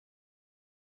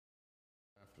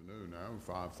afternoon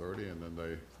now, 5:30, and then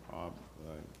they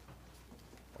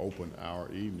open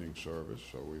our evening service.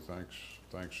 So we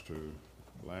thanks to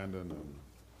Landon and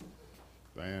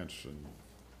Vance and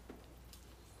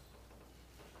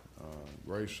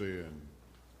Gracie and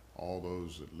all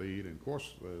those that lead, and of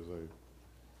course there's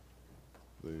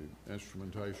the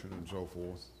instrumentation and so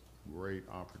forth. Great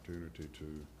opportunity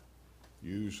to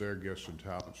use their gifts and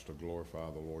talents to glorify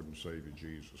the Lord and Savior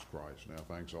Jesus Christ. Now,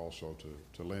 thanks also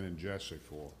to Lynn and Jesse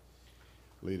for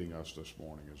leading us this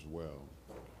morning as well.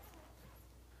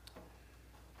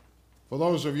 For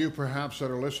those of you perhaps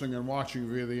that are listening and watching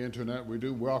via the internet, we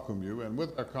do welcome you. And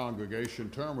with our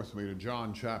congregation, turn with me to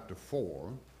John chapter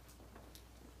 4.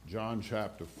 John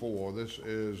chapter 4. This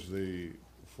is the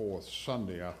fourth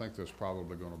Sunday. I think there's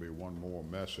probably going to be one more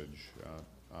message.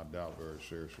 I doubt very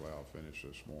seriously I'll finish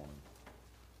this morning.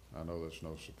 I know that's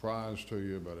no surprise to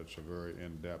you, but it's a very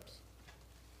in-depth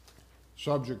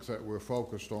subject that we're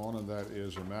focused on, and that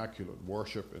is Immaculate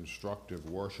Worship, instructive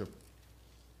worship.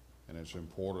 And it's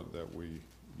important that we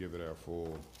give it our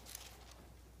full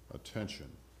attention.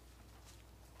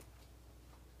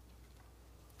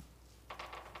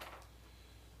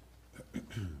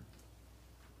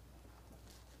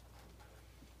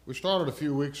 We started a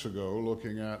few weeks ago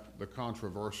looking at the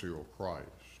controversial Christ.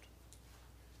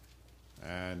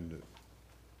 And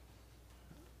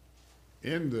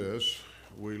in this,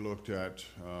 we looked at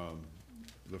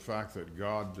the fact that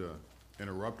God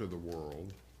interrupted the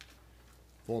world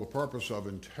for the purpose of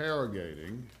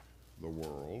interrogating the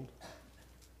world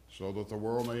so that the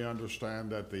world may understand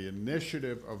that the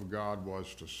initiative of God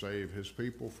was to save his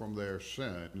people from their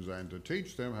sins and to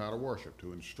teach them how to worship,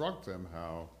 to instruct them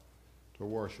how to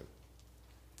worship.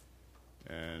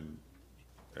 And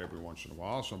every once in a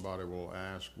while somebody will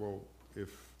ask, well,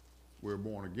 if we're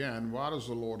born again, why does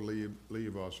the Lord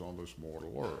leave us on this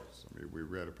mortal earth? I mean, we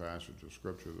read a passage of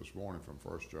Scripture this morning from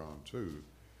 1 John 2.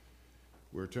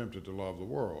 We're tempted to love the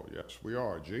world. Yes, we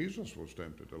are. Jesus was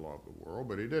tempted to love the world,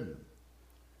 but he didn't.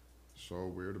 So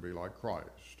we're to be like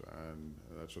Christ. And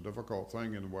that's a difficult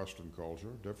thing in Western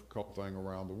culture, difficult thing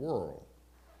around the world.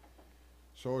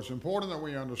 So it's important that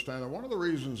we understand that one of the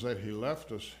reasons that he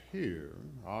left us here,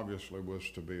 obviously, was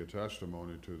to be a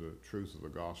testimony to the truth of the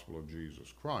gospel of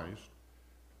Jesus Christ,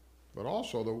 but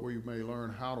also that we may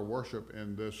learn how to worship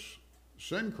in this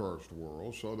sin-cursed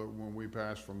world so that when we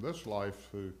pass from this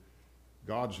life to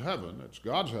God's heaven, it's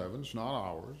not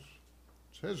ours,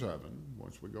 it's his heaven,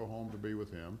 once we go home to be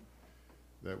with him,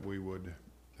 that we would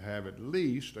have at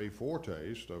least a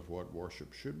foretaste of what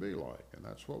worship should be like. And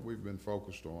that's what we've been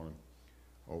focused on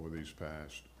over these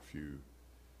past few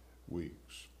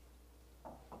weeks.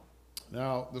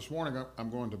 Now, this morning I'm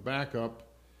going to back up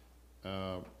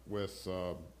and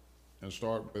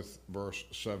start with verse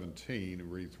 17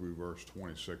 and read through verse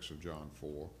 26 of John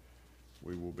 4.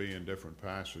 We will be in different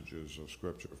passages of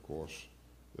Scripture, of course,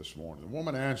 this morning. The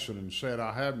woman answered and said,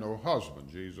 I have no husband.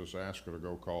 Jesus asked her to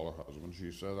go call her husband.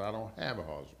 She said, I don't have a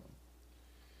husband.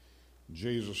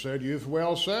 Jesus said, you've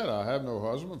well said, I have no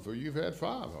husband, for you've had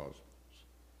 5 husbands.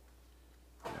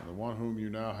 And the one whom you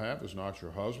now have is not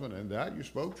your husband, and that you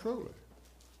spoke truly.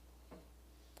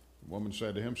 The woman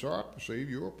said to him, Sir, I perceive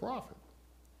you are a prophet.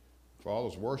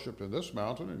 Fathers worshipped in this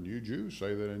mountain, and you Jews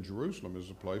say that in Jerusalem is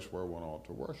the place where one ought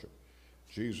to worship.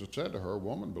 Jesus said to her,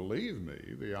 Woman, believe me,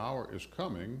 the hour is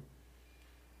coming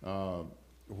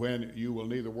when you will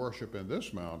neither worship in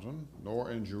this mountain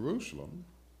nor in Jerusalem,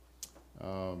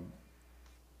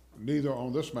 neither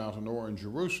on this mountain nor in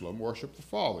Jerusalem worship the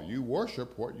Father. You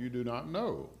worship what you do not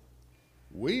know.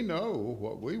 We know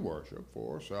what we worship,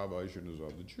 for salvation is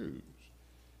of the Jews.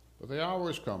 But the hour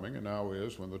is coming, and now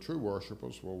is, when the true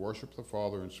worshipers will worship the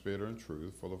Father in spirit and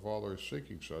truth, for the Father is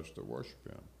seeking such to worship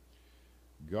him.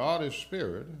 God is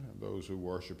spirit, and those who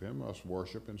worship him must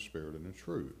worship in spirit and in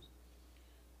truth.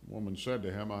 The woman said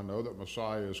to him, I know that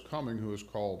Messiah is coming, who is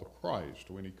called the Christ.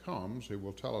 When he comes, he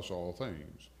will tell us all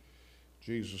things.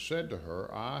 Jesus said to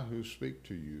her, I who speak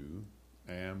to you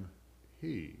am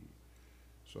he.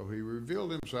 So he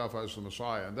revealed himself as the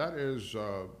Messiah, and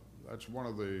that's one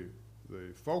of the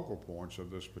focal points of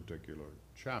this particular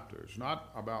chapter. It's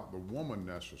not about the woman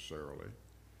necessarily,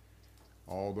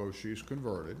 although she's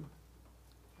converted,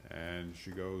 and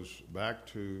she goes back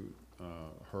to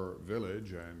her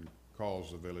village and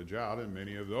calls the village out, and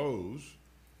many of those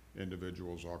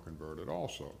individuals are converted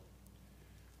also.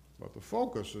 But the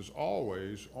focus is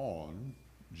always on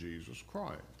Jesus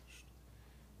Christ.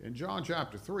 In John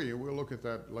chapter 3, and we'll look at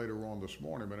that later on this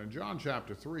morning, but in John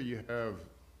chapter 3 you have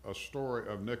a story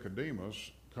of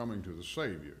Nicodemus coming to the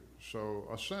Savior. So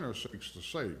a sinner seeks the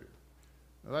Savior.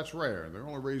 Now that's rare. The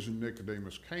only reason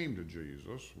Nicodemus came to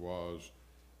Jesus was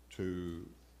to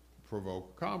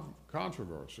provoke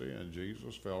controversy, and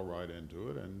Jesus fell right into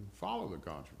it and followed the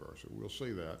controversy. We'll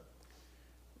see that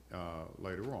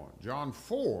later on. John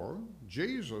 4,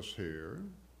 Jesus here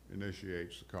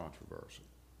initiates the controversy.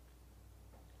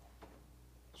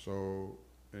 So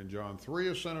in John 3,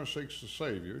 a sinner seeks a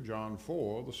Savior. John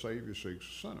 4, the Savior seeks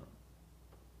a sinner.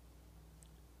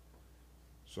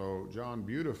 So John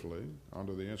beautifully,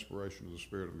 under the inspiration of the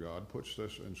Spirit of God, puts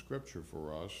this in Scripture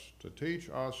for us to teach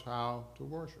us how to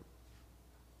worship.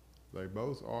 They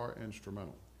both are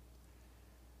instrumental.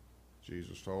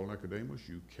 Jesus told Nicodemus,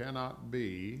 you cannot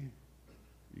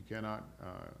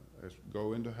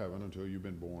go into heaven until you've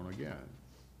been born again.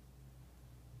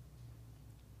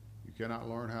 You cannot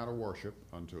learn how to worship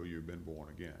until you've been born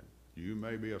again. You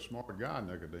may be a smart guy,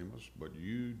 Nicodemus, but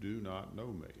you do not know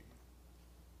me.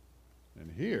 And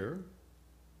here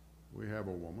we have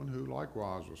a woman who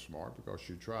likewise was smart because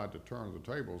she tried to turn the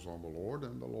tables on the Lord,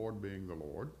 and the Lord, being the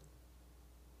Lord,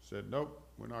 said, nope,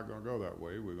 we're not going to go that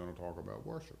way. We're going to talk about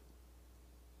worship.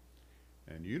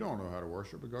 And you don't know how to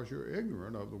worship because you're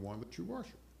ignorant of the one that you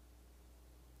worship.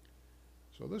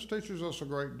 So this teaches us a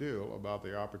great deal about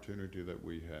the opportunity that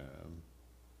we have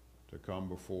to come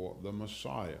before the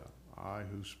Messiah. I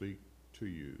who speak to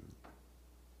you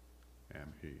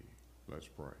am he. Let's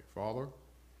pray. Father,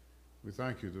 we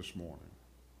thank you this morning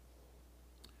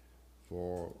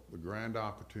for the grand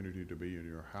opportunity to be in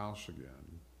your house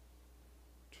again,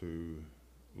 to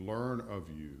learn of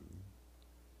you,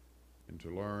 and to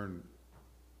learn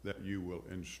that you will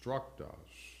instruct us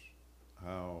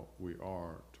how we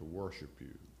are to worship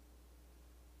you.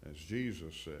 As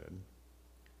Jesus said,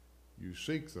 you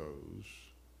seek those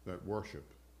that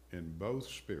worship in both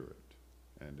spirit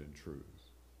and in truth.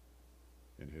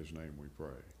 In his name we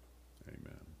pray.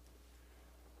 Amen.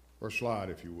 First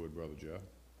slide, if you would, Brother Jeff.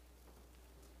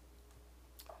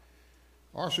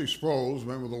 R.C. Sproul's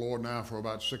been with the Lord now for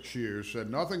about 6 years, said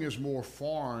nothing is more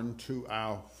foreign to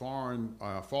our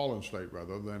fallen state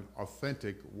than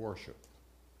authentic worship.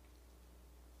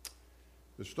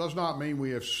 This does not mean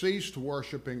we have ceased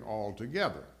worshiping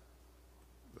altogether.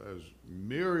 There's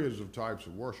myriads of types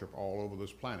of worship all over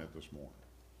this planet this morning.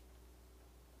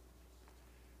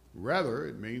 Rather,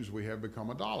 it means we have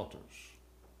become idolaters,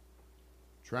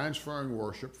 transferring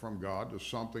worship from God to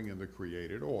something in the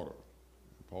created order.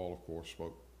 Paul, of course,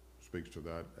 speaks to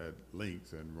that at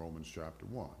length in Romans chapter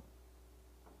 1.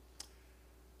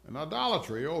 And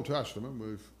idolatry, Old Testament,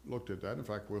 we've looked at that. In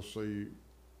fact, we'll see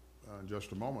in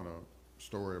just a moment a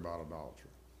story about idolatry.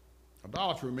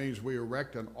 Idolatry means we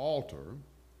erect an altar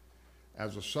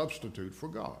as a substitute for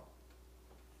God.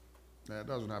 Now, it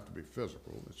doesn't have to be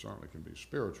physical. It certainly can be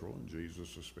spiritual, and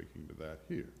Jesus is speaking to that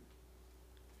here.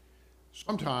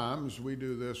 Sometimes we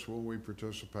do this when we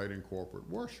participate in corporate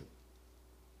worship,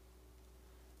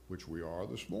 which we are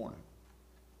this morning.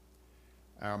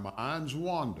 Our minds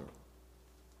wander.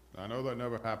 I know that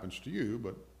never happens to you,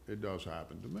 but it does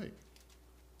happen to me.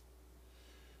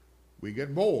 We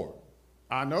get bored.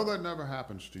 I know that never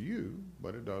happens to you,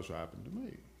 but it does happen to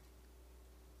me.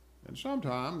 And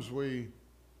sometimes we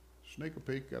sneak a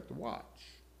peek at the watch.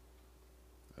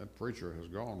 That preacher has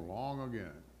gone long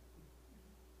again.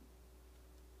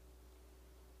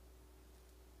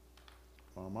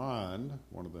 My mind,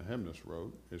 one of the hymnists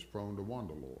wrote, is prone to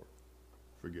wander, Lord.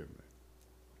 Forgive me.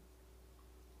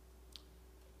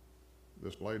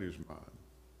 This lady's mind,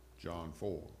 John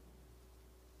 4,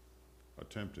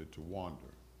 attempted to wander,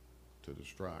 to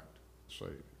distract the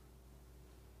Savior.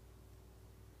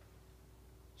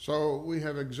 So we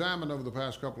have examined over the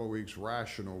past couple of weeks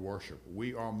rational worship.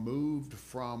 We are moved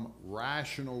from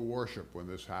rational worship when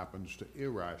this happens to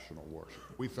irrational worship.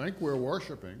 We think we're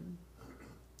worshiping,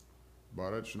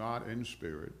 but it's not in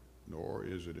spirit, nor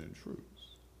is it in truth.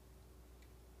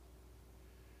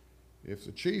 If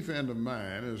the chief end of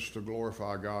man is to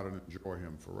glorify God and enjoy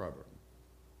him forever,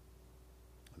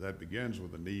 that begins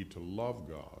with the need to love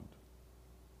God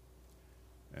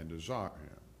and desire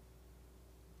him.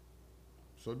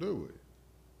 So do we?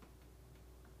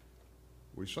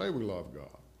 We say we love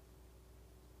God.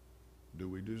 Do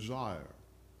we desire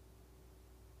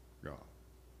God?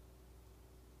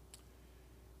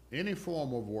 Any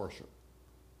form of worship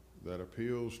that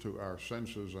appeals to our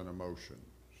senses and emotions,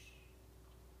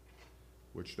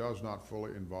 which does not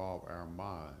fully involve our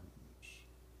minds,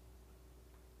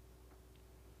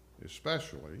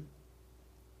 especially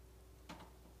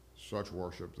such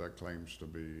worship that claims to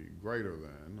be greater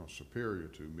than or superior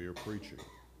to mere preaching,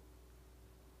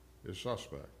 is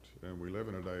suspect. And we live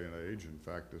in a day and age, in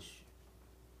fact,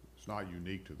 it's not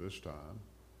unique to this time.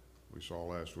 We saw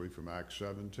last week from Acts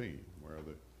 17, where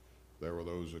there were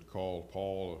those that called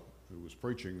Paul who was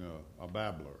preaching a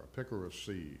babbler, a picker of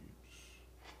seeds.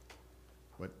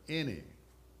 But any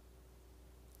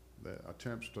that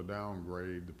attempts to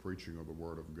downgrade the preaching of the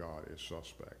Word of God is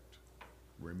suspect.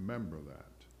 Remember that.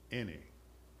 Any.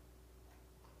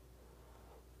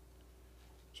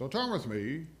 So turn with me.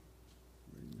 You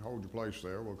can hold your place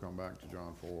there. We'll come back to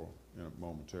John 4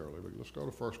 momentarily. But let's go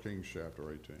to 1 Kings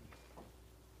chapter 18.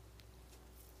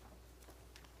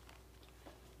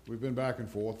 We've been back and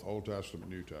forth, Old Testament,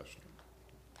 New Testament.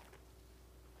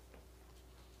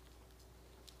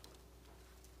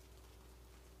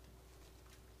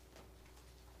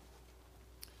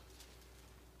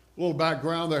 A little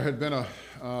background, there had been a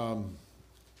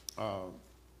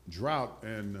drought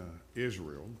in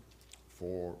Israel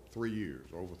for 3 years,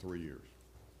 over 3 years.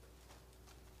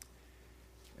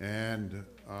 And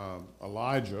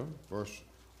Elijah,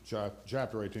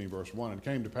 chapter 18, verse 1, it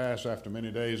came to pass after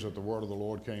many days that the word of the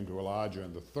Lord came to Elijah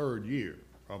in the 3rd year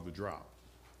of the drought,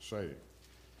 saying,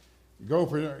 Go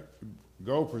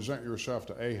present yourself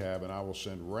to Ahab, and I will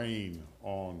send rain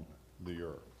on the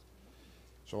earth.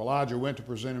 So Elijah went to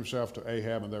present himself to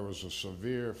Ahab, and there was a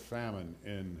severe famine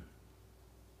in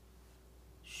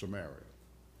Samaria.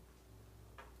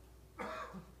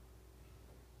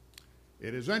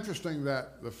 It is interesting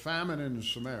that the famine in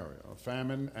Samaria, a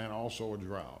famine and also a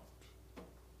drought,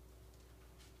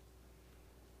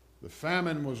 the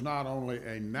famine was not only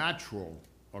a natural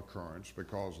occurrence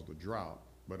because of the drought,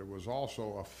 but it was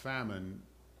also a famine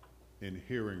in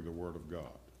hearing the Word of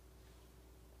God.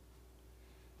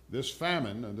 This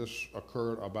famine, and this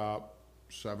occurred about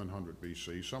 700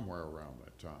 BC, somewhere around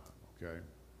that time, okay?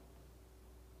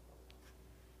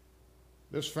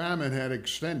 This famine had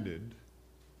extended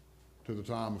to the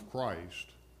time of Christ,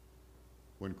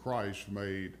 when Christ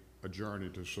made a journey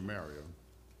to Samaria,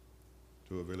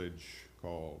 to a village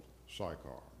called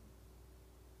Sychar.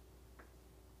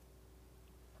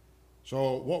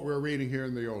 So what we're reading here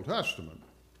in the Old Testament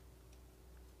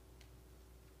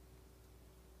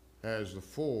has the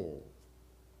full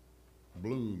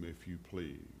bloom, if you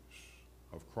please,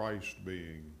 of Christ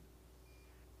being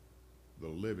the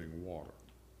living water.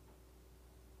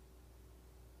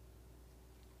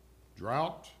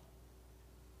 Drought,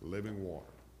 living water.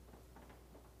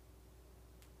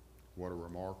 What a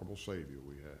remarkable Savior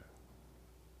we have.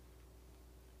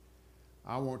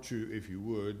 I want you, if you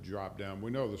would, drop down. We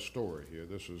know the story here.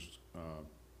 This is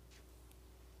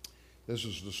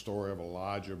the story of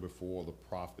Elijah before the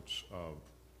prophets of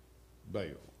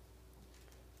Baal.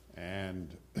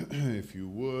 And if you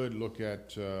would, look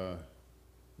at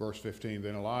verse 15.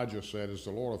 Then Elijah said, As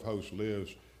the Lord of hosts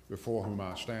lives, before whom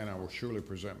I stand, I will surely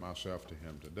present myself to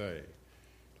him today.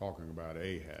 Talking about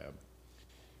Ahab.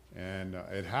 And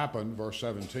it happened, verse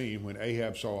 17, when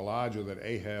Ahab saw Elijah, that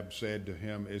Ahab said to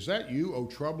him, Is that you, O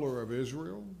troubler of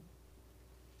Israel?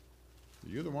 Are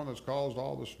you the one that's caused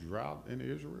all this drought in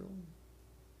Israel?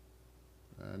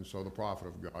 And so the prophet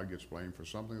of God gets blamed for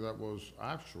something that was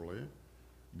actually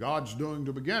God's doing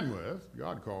to begin with.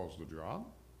 God caused the drought.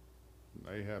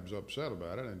 And Ahab's upset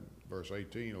about it. And verse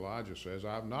 18, Elijah says,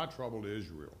 I have not troubled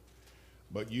Israel,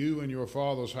 but you and your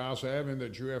father's house have, in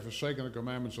that you have forsaken the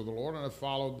commandments of the Lord and have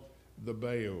followed the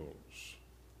Baals.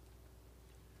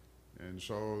 And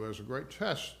so there's a great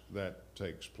test that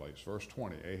takes place. Verse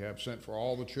 20, Ahab sent for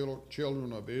all the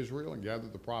children of Israel and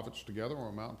gathered the prophets together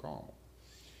on Mount Carmel.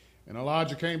 And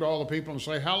Elijah came to all the people and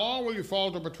said, How long will you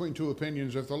falter between two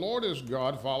opinions? If the Lord is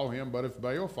God, follow him, but if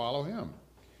Baal, follow him.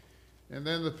 And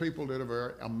then the people did a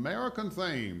very American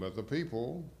thing, but the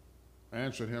people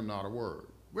answered him not a word.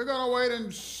 We're going to wait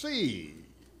and see,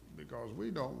 because we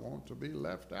don't want to be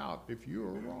left out if you're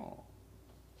wrong.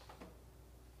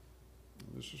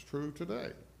 And this is true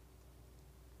today.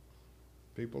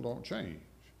 People don't change.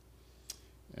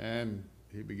 And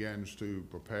he begins to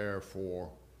prepare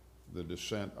for the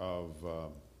descent of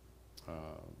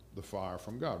the fire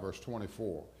from God. Verse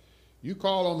 24. You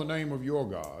call on the name of your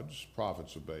gods,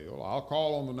 prophets of Baal. I'll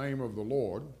call on the name of the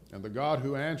Lord, and the God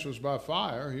who answers by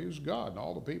fire, he is God. And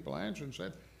all the people answered and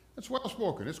said, That's well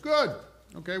spoken. It's good.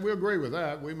 Okay, we agree with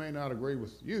that. We may not agree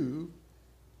with you,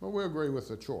 but we agree with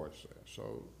the choice there.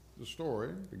 So the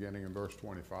story, beginning in verse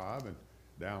 25 and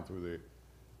down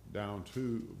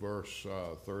to verse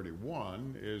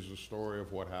 31, is the story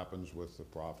of what happens with the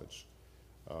prophets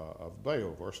of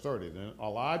Baal. Verse 30, Then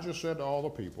Elijah said to all the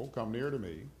people, Come near to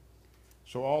me.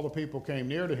 So all the people came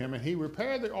near to him, and he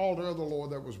repaired the altar of the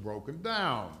Lord that was broken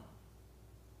down.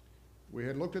 We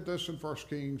had looked at this in 2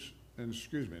 Kings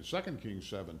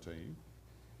 17,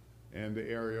 in the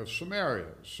area of Samaria.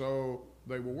 So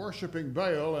they were worshiping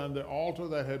Baal, and the altar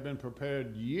that had been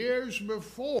prepared years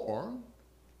before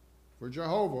for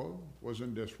Jehovah was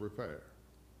in disrepair.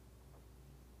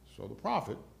 So the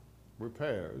prophet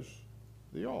repairs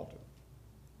the altar.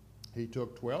 He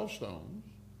took 12 stones.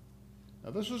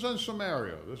 Now this is in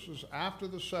Samaria. This is after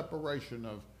the separation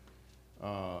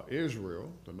of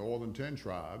Israel, the northern 10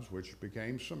 tribes, which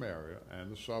became Samaria,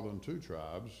 and the southern 2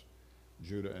 tribes,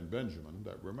 Judah and Benjamin,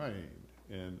 that remained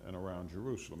in and around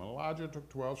Jerusalem. And Elijah took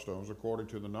 12 stones according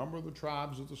to the number of the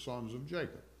tribes of the sons of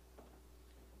Jacob.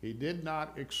 He did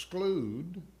not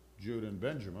exclude Judah and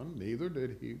Benjamin, neither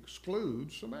did he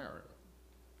exclude Samaria.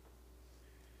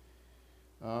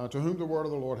 To whom the word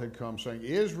of the Lord had come, saying,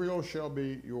 Israel shall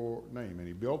be your name. And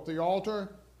he built the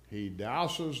altar. He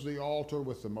douses the altar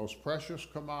with the most precious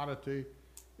commodity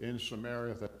in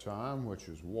Samaria at that time, which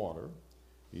is water.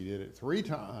 He did it 3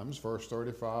 times. Verse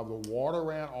 35, the water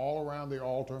ran all around the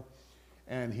altar,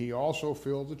 and he also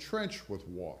filled the trench with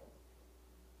water.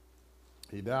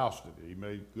 He doused it. He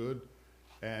made good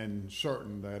and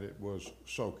certain that it was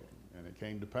soaking. And it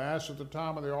came to pass at the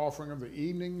time of the offering of the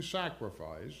evening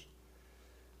sacrifice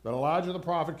that Elijah the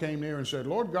prophet came near and said,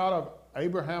 Lord God of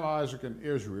Abraham, Isaac, and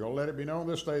Israel, let it be known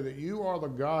this day that you are the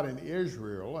God in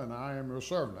Israel, and I am your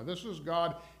servant. Now this is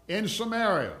God in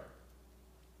Samaria.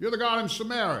 You're the God in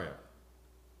Samaria.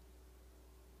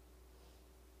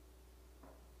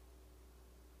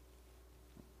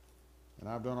 And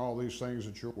I've done all these things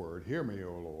at your word. Hear me,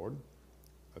 O Lord,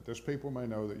 that this people may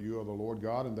know that you are the Lord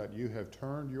God, and that you have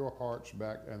turned your hearts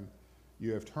back, and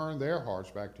you have turned their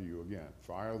hearts back to you again.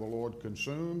 Fire of the Lord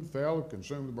consumed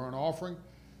the burnt offering,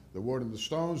 the wood and the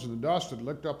stones and the dust had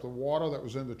licked up the water that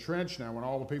was in the trench. Now when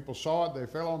all the people saw it, they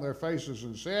fell on their faces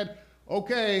and said,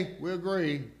 okay, we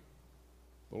agree.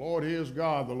 The Lord, he is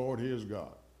God. The Lord, he is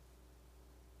God.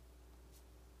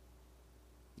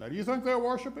 Now, do you think they're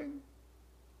worshiping?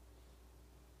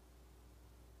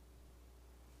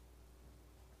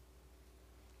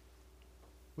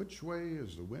 Which way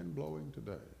is the wind blowing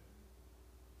today?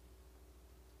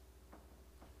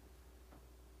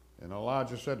 And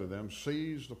Elijah said to them,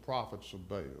 seize the prophets of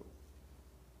Baal.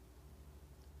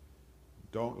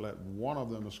 Don't let one of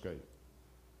them escape.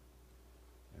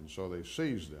 And so they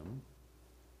seized them,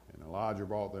 and Elijah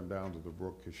brought them down to the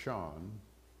brook Kishon,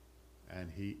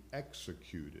 and he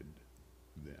executed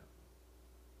them.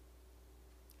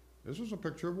 This is a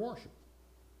picture of worship.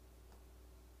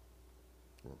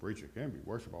 Well, a preacher can be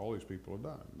worship. All these people have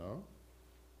done. No.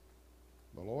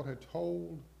 The Lord had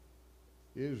told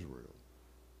Israel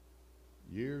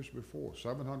years before,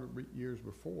 700 years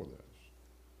before this,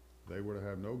 they were to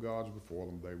have no gods before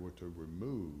them. They were to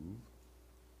remove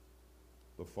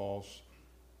the false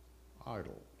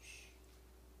idols.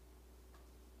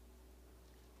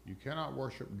 You cannot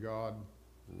worship God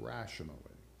rationally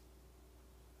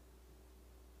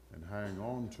and hang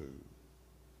on to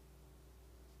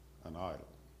an idol.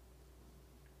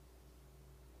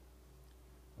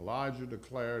 Elijah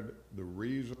declared the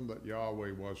reason that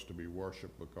Yahweh was to be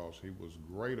worshipped because he was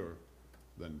greater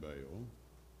than Baal.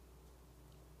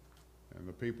 And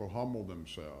the people humbled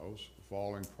themselves,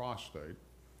 falling prostrate,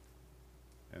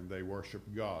 and they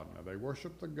worshiped God. Now, they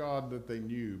worshiped the God that they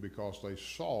knew because they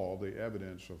saw the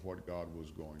evidence of what God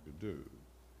was going to do.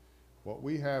 What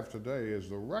we have today is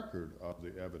the record of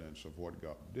the evidence of what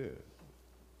God did.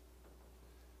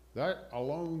 That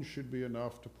alone should be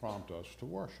enough to prompt us to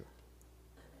worship.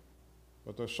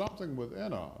 But there's something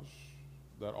within us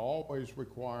that always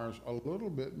requires a little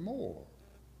bit more.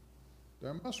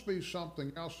 There must be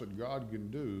something else that God can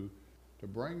do to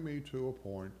bring me to a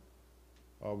point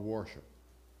of worship.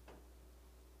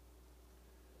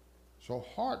 So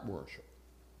heart worship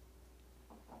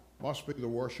must be the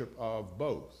worship of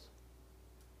both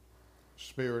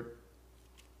spirit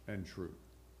and truth.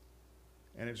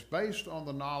 And it's based on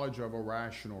the knowledge of a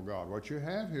rational God. What you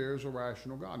have here is a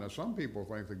rational God. Now, some people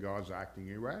think that God's acting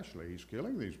irrationally. He's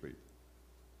killing these people.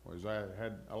 Well, he's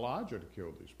had Elijah to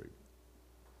kill these people.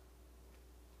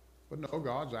 But no,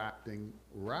 God's acting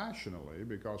rationally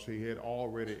because he had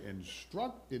already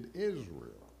instructed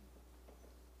Israel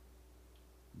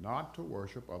not to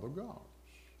worship other gods,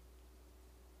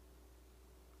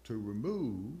 to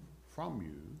remove from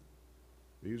you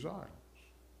these idols.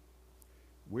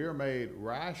 We are made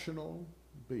rational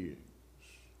beings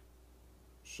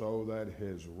so that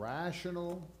his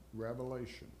rational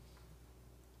revelation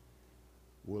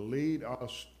will lead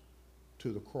us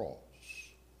to the cross.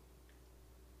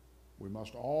 We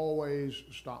must always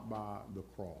stop by the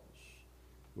cross,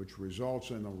 which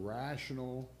results in a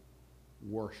rational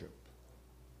worship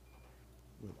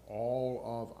with all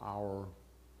of our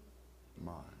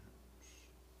minds.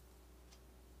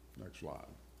 Next slide.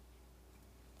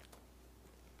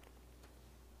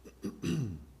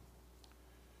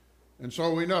 And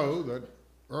so we know that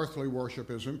earthly worship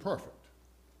is imperfect.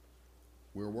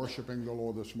 We're worshiping the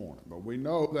Lord this morning, but we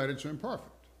know that it's imperfect.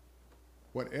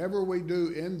 Whatever we do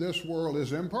in this world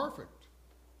is imperfect.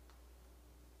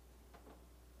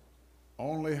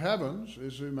 Only heavens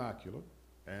is immaculate,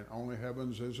 and only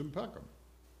heavens is impeccable.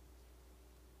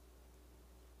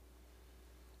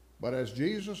 But as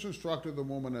Jesus instructed the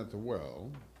woman at the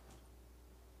well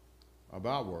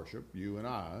about worship, you and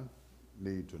I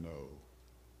need to know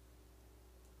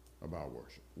about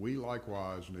worship. We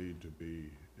likewise need to be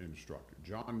instructed.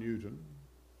 John Newton,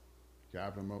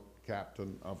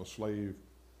 captain of a slave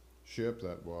ship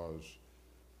that was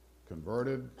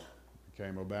converted,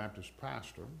 became a Baptist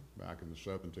pastor back in the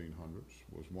 1700s,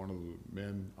 was one of the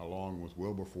men, along with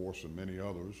Wilberforce and many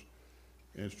others,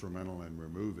 instrumental in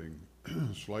removing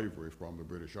slavery from the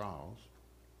British Isles,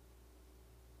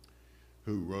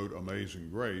 who wrote Amazing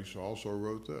Grace, also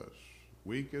wrote this: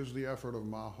 "Weak is the effort of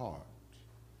my heart,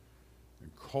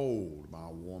 and cold my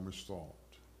warmest thought.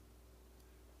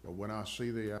 But when I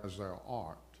see thee as thou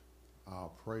art,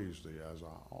 I'll praise thee as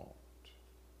I ought."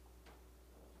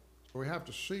 So we have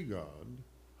to see God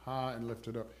high and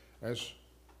lifted up. As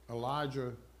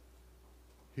Elijah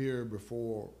here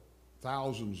before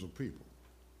thousands of people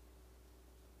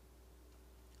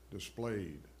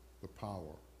displayed the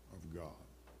power of God.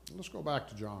 Let's go back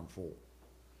to John 4.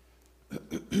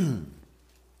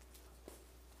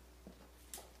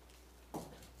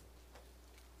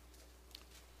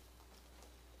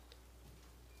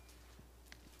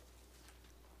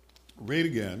 Read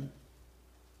again,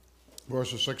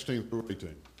 verses 16 through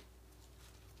 18.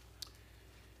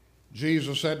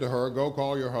 Jesus said to her, "Go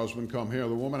call your husband, come here."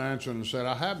 The woman answered and said,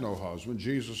 "I have no husband."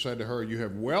 Jesus said to her, "You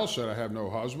have well said, I have no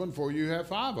husband, for you have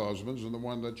 5 husbands, and the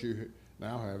one that you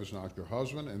now have is not your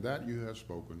husband, and that you have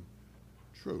spoken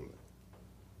truly."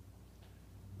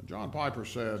 John Piper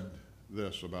said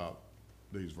this about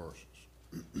these verses.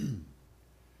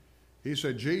 He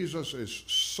said, Jesus is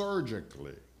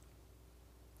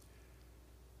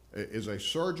a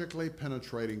surgically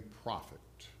penetrating prophet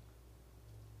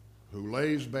who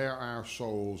lays bare our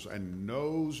souls and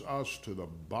knows us to the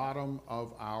bottom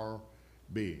of our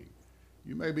being.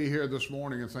 You may be here this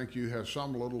morning and think you have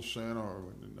some little sin,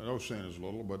 or no sin is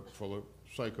little, but for the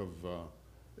sake of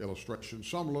illustration,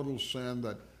 some little sin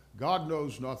that God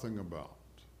knows nothing about.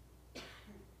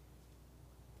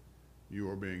 You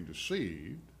are being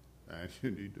deceived, and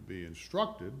you need to be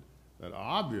instructed that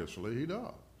obviously He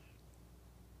does.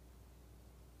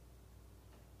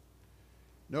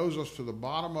 Knows us to the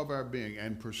bottom of our being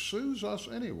and pursues us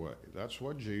anyway. That's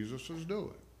what Jesus is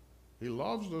doing. He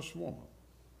loves this woman.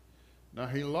 Now,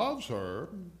 He loves her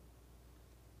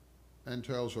and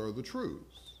tells her the truth.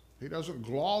 He doesn't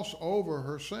gloss over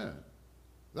her sin.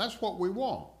 That's what we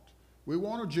want. We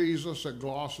want a Jesus that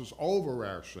glosses over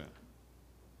our sin.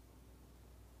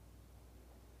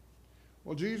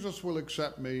 Well, Jesus will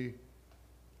accept me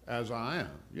as I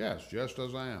am. Yes, just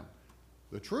as I am.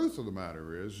 The truth of the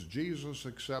matter is, Jesus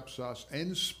accepts us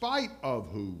in spite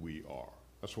of who we are.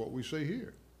 That's what we see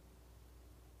here.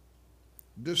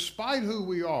 Despite who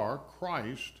we are,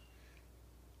 Christ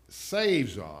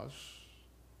saves us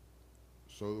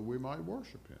so that we might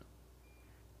worship Him.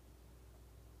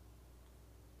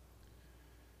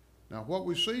 Now, what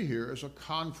we see here is a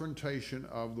confrontation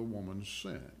of the woman's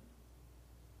sin.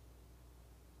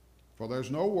 For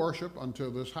there's no worship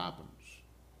until this happens.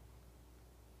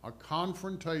 A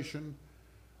confrontation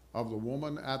of the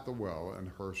woman at the well and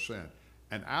her sin.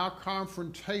 And our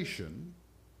confrontation,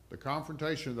 the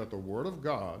confrontation that the Word of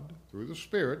God, through the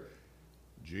Spirit,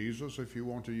 Jesus, if you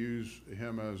want to use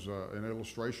Him as an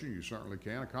illustration, you certainly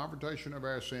can. A confrontation of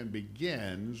our sin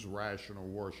begins rational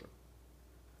worship.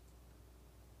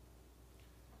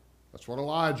 That's what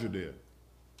Elijah did.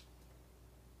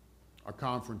 A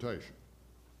confrontation.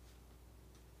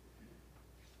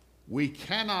 We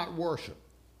cannot worship.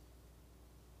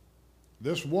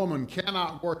 This woman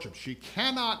cannot worship. She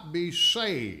cannot be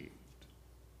saved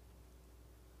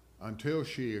until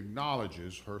she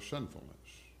acknowledges her sinfulness.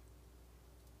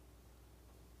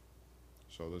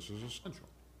 So this is essential.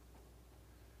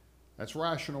 That's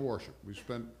rational worship. We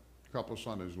spent a couple of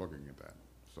Sundays looking at that.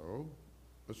 So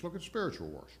let's look at spiritual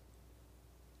worship.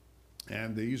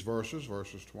 And these verses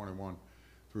 21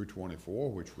 through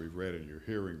 24, which we've read in your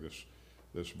hearing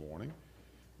this morning,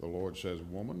 the Lord says,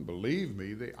 "Woman, believe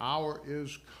me, the hour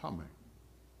is coming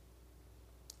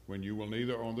when you will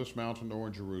neither on this mountain nor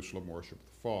in Jerusalem worship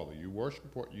the Father. You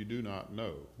worship what you do not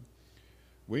know.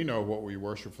 We know what we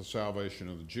worship for salvation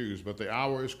of the Jews, but the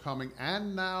hour is coming,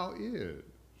 and now is."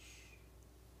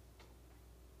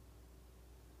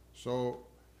 So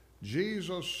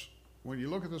Jesus when you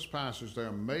look at this passage, there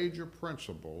are major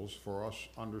principles for us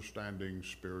understanding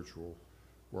spiritual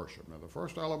worship. Now, the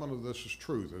first element of this is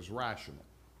truth, is rational.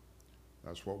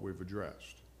 That's what we've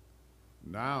addressed.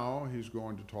 Now he's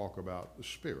going to talk about the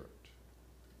Spirit.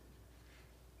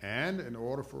 And in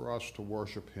order for us to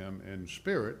worship him in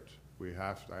spirit,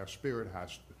 our spirit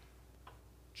has to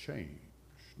change.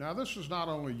 Now, this is not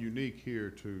only unique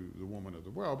here to the woman at the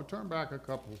well, but turn back a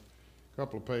couple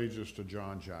of pages to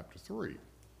John chapter 3.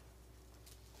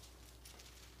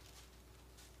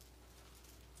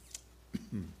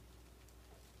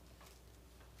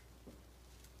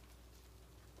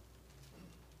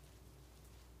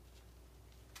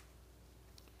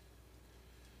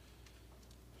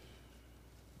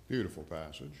 Beautiful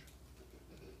passage.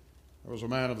 There was a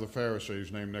man of the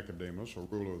Pharisees named Nicodemus, a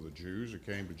ruler of the Jews, who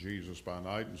came to Jesus by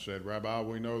night and said, Rabbi,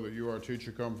 we know that you are a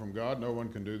teacher come from God. No one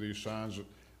can do these signs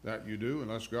that you do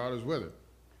unless God is with it.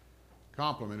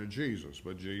 Complimented Jesus,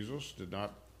 but Jesus did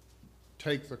not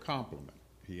take the compliment.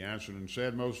 He answered and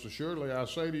said, Most assuredly, I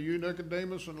say to you,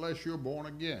 Nicodemus, unless you're born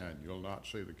again, you'll not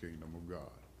see the kingdom of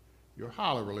God. You're a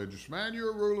highly religious man.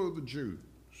 You're a ruler of the Jews,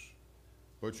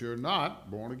 but you're not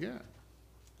born again.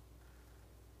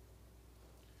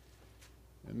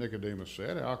 And Nicodemus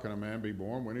said, How can a man be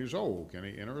born when he's old? Can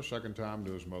he enter a second time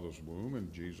into his mother's womb?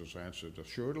 And Jesus answered,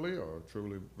 Assuredly, or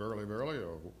truly, verily, verily,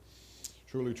 or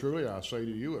truly, truly, I say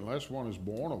to you, unless one is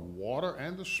born of water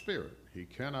and the Spirit, he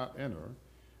cannot enter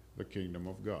the kingdom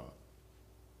of God.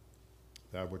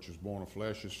 That which is born of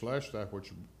flesh is flesh, that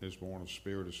which is born of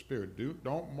spirit is spirit.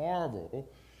 Don't marvel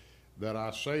that I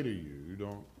say to you,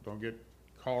 don't get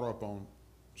caught up on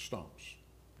stumps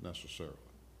necessarily.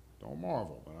 Don't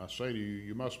marvel. But I say to you,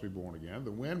 you must be born again.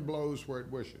 The wind blows where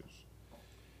it wishes.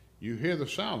 You hear the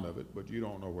sound of it, but you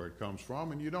don't know where it comes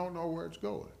from, and you don't know where it's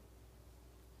going.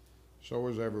 So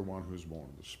is everyone who's born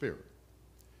of the Spirit.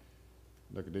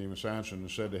 Nicodemus answered and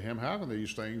said to him, How can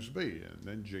these things be? And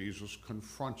then Jesus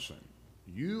confronts him.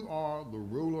 You are the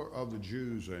ruler of the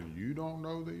Jews, and you don't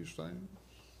know these things?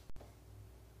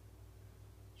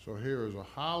 So here is a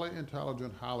highly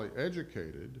intelligent, highly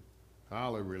educated,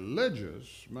 highly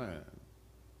religious man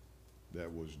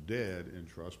that was dead in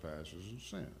trespasses and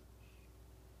sins.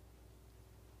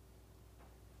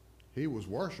 He was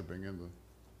worshiping in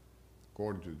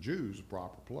according to the Jews, the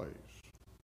proper place,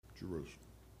 Jerusalem.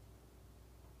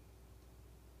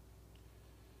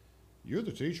 You're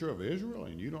the teacher of Israel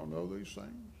and you don't know these things?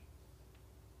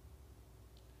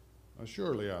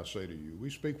 Surely I say to you, we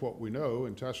speak what we know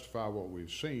and testify what we've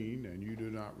seen, and you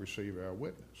do not receive our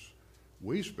witness.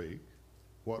 We speak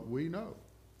what we know.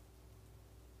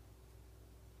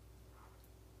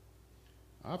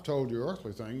 I've told you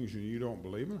earthly things and you don't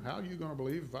believe them. How are you going to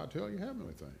believe if I tell you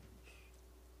heavenly things?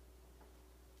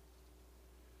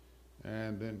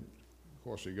 And then, of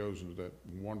course, he goes into that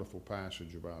wonderful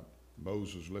passage about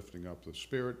Moses lifting up the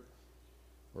Spirit,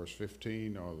 verse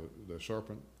 15, or the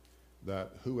serpent,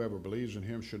 that whoever believes in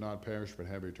him should not perish but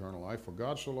have eternal life. For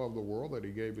God so loved the world that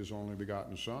he gave his only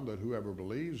begotten Son, that whoever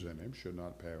believes in him should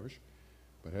not perish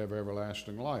but have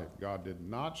everlasting life. God did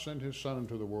not send his Son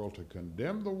into the world to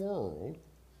condemn the world,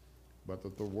 but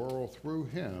that the world through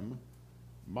him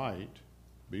might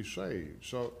be saved.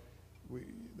 So,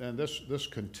 this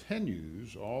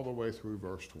continues all the way through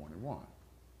verse 21.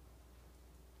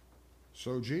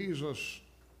 So Jesus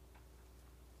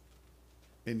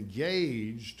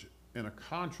engaged in a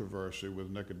controversy with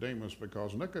Nicodemus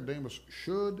because Nicodemus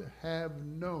should have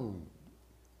known.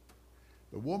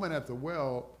 The woman at the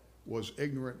well was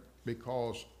ignorant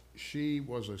because she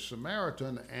was a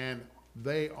Samaritan and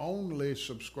they only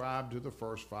subscribed to the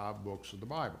first 5 books of the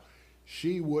Bible.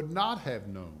 She would not have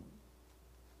known.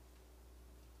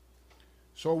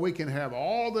 So we can have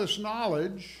all this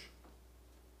knowledge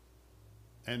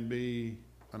and be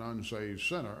an unsaved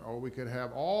sinner, or we could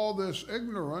have all this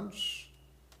ignorance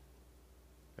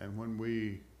and when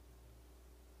we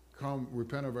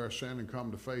repent of our sin and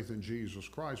come to faith in Jesus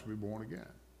Christ, be born again.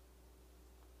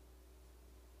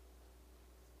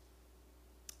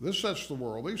 This sets the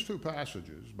world, these 2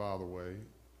 passages, by the way,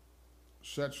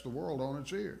 sets the world on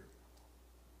its ear.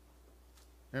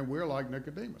 And we're like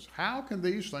Nicodemus. How can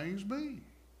these things be?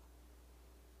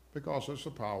 Because it's the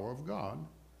power of God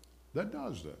that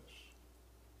does this.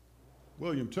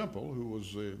 William Temple, who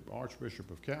was the Archbishop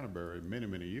of Canterbury many,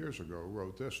 many years ago,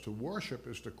 wrote this: to worship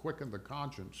is to quicken the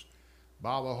conscience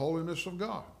by the holiness of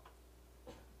God.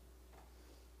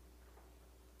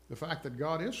 The fact that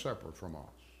God is separate from us.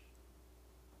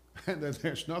 And that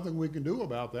there's nothing we can do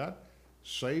about that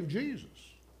save Jesus.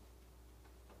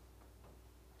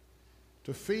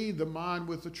 To feed the mind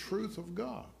with the truth of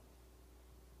God.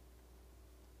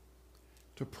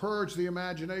 to purge the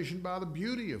imagination by the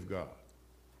beauty of God,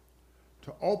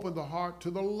 to open the heart to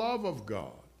the love of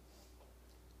God,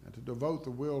 and to devote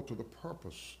the will to the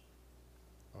purpose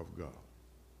of God.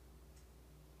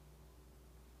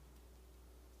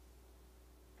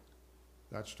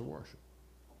 That's to worship.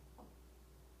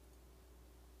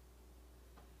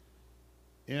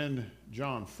 In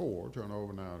John 4, turn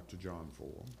over now to John 4.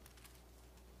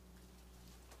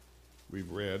 We've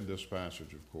read this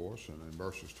passage, of course, and in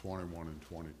verses 21 and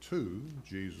 22,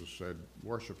 Jesus said,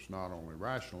 worship's not only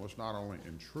rational, it's not only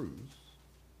in truth,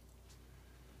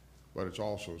 but it's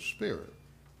also spirit.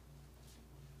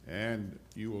 And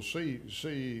you will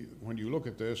see when you look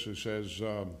at this, it says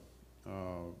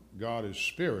God is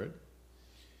spirit,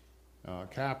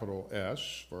 capital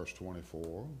S, verse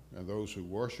 24, and those who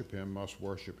worship him must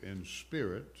worship in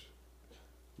spirit,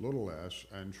 little s,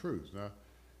 and truth. Now,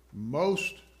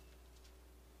 most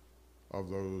of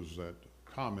those that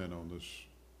comment on this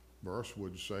verse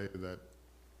would say that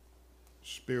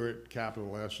spirit,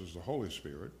 capital S, is the Holy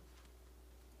Spirit.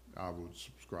 I would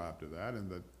subscribe to that, and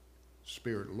that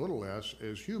spirit, little s,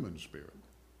 is human spirit.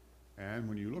 And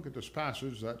when you look at this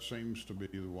passage, that seems to be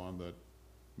the one that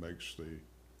makes the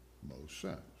most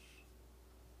sense.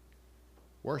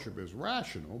 Worship is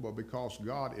rational, but because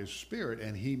God is spirit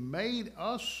and he made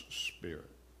us spirit,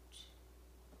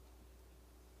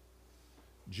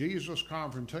 Jesus'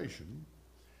 confrontation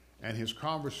and his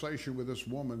conversation with this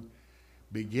woman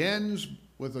begins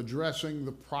with addressing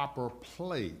the proper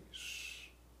place.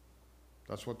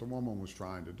 That's what the woman was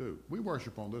trying to do. We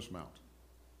worship on this mountain.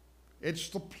 It's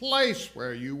the place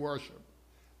where you worship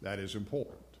that is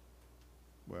important.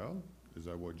 Well, is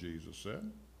that what Jesus said?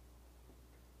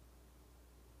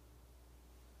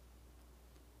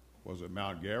 Was it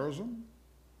Mount Gerizim,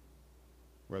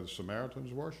 where the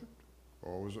Samaritans worshiped?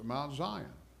 Or was it Mount Zion,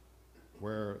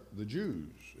 where the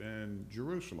Jews in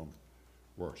Jerusalem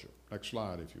worship? Next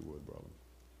slide, if you would, brother.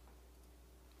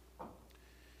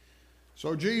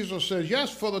 So Jesus says,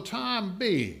 yes, for the time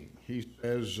being, he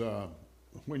says,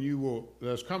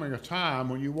 there's coming a time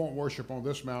when you won't worship on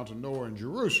this mountain nor in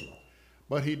Jerusalem.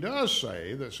 But he does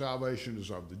say that salvation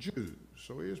is of the Jews.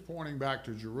 So he is pointing back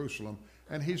to Jerusalem,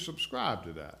 and he subscribed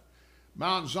to that.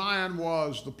 Mount Zion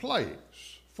was the place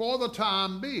for the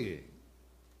time being.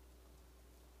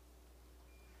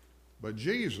 But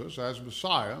Jesus, as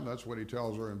Messiah, that's what he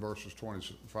tells her in verses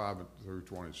 25 through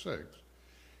 26,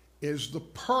 is the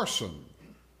person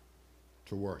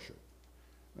to worship.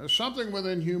 There's something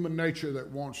within human nature that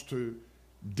wants to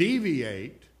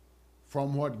deviate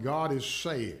from what God is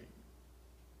saying.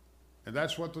 And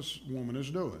that's what this woman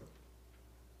is doing.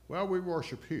 Well, we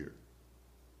worship here.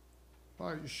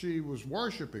 Well, she was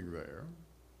worshiping there,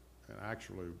 and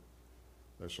actually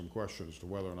there's some question as to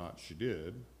whether or not she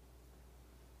did,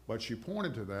 but she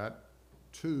pointed to that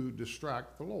to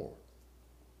distract the Lord.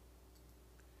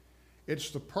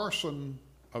 It's the person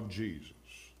of Jesus.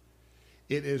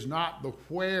 It is not the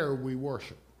where we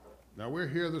worship. Now, we're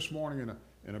here this morning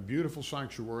in a beautiful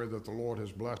sanctuary that the Lord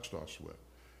has blessed us with.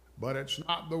 But it's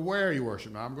not the where you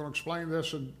worship. Now, I'm going to explain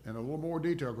this in a little more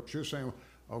detail, because you're saying,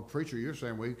 oh, preacher, you're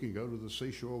saying, well, you can go to the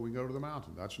seashore, we can go to the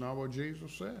mountain. That's not what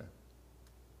Jesus said.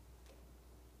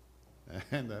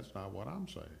 And that's not what I'm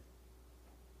saying.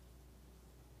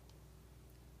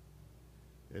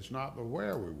 It's not the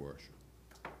where we worship.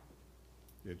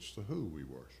 It's the who we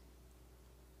worship.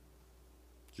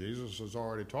 Jesus has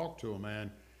already talked to a man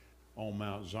on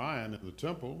Mount Zion in the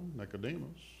temple,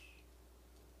 Nicodemus.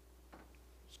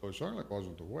 So it certainly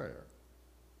wasn't the where.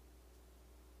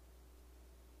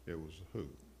 It was the who.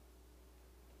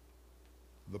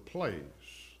 The place,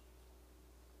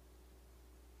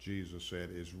 Jesus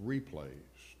said, is replaced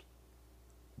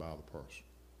by the person.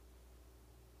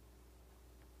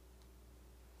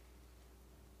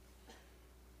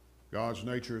 God's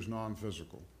nature is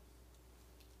non-physical.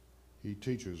 He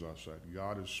teaches us that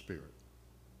God is spirit.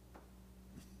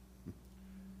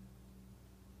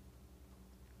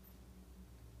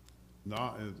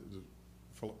 Not, in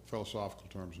philosophical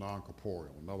terms,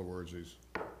 non-corporeal. In other words,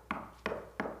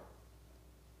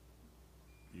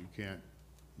 you can't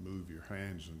move your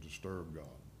hands and disturb God.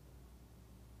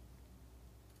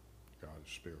 God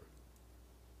is spirit.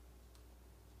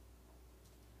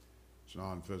 It's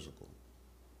non-physical.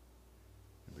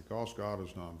 And because God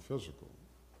is non-physical,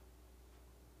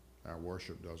 our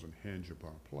worship doesn't hinge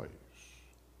upon place.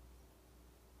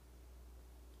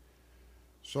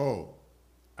 So,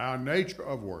 our nature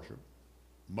of worship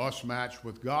must match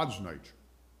with God's nature.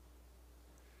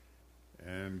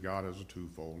 And God has a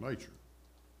twofold nature.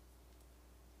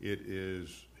 He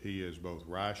is both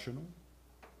rational,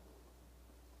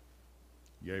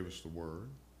 gave us the word,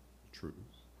 truth,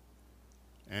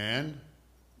 and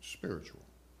spiritual.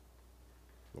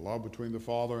 The love between the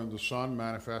Father and the Son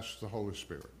manifests the Holy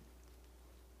Spirit.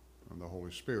 And the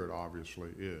Holy Spirit obviously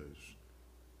is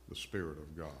the Spirit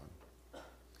of God.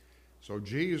 So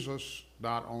Jesus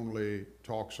not only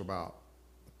talks about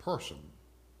the person,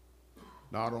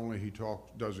 not only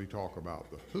does he talk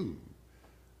about the who,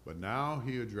 but now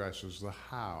he addresses the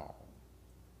how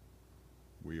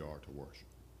we are to worship.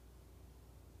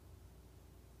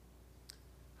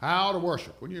 How to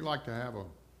worship. Wouldn't you like to have a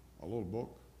little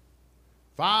book?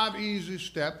 5 easy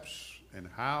steps in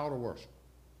how to worship.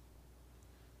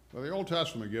 Well, the Old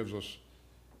Testament gives us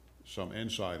some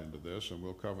insight into this, and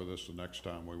we'll cover this the next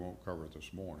time. We won't cover it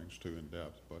this morning. It's too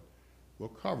in-depth, but we'll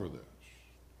cover this.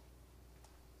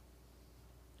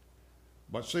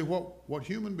 But see, what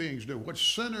human beings do, what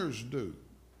sinners do,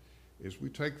 is we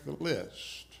take the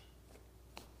list.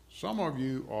 Some of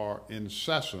you are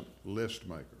incessant list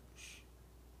makers.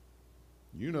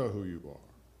 You know who you are.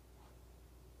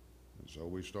 And so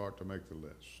we start to make the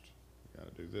list. You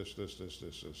got to do this, this, this,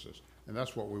 this, this, this. And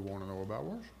that's what we want to know about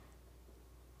worship.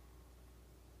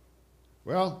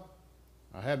 Well,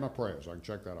 I had my prayers. I can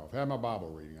check that off. I had my Bible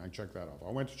reading. I can check that off.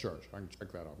 I went to church. I can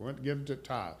check that off. I went to give to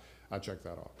tithe. I check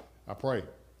that off. I pray.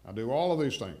 I do all of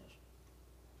these things.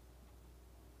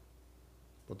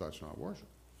 But that's not worship.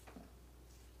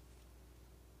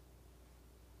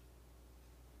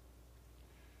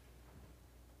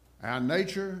 Our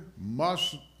nature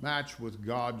must match with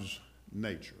God's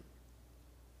nature.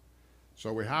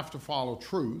 So we have to follow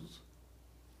truth,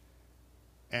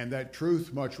 and that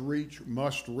truth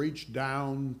must reach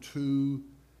down to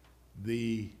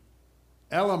the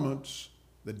elements,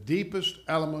 the deepest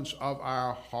elements of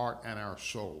our heart and our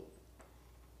soul.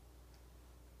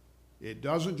 It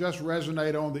doesn't just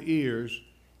resonate on the ears,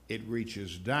 it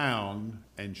reaches down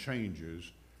and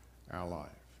changes our life.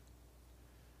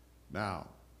 Now,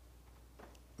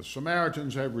 the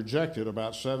Samaritans have rejected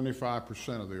about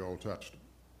 75% of the Old Testament.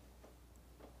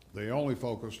 They only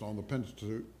focused on the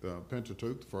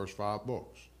Pentateuch, the first 5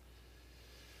 books.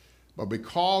 But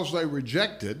because they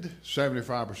rejected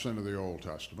 75% of the Old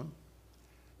Testament,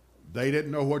 they didn't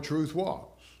know what truth was.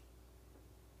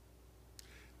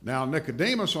 Now,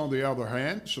 Nicodemus, on the other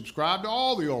hand, subscribed to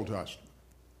all the Old Testament,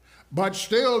 but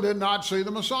still did not see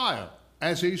the Messiah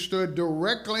as he stood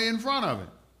directly in front of him.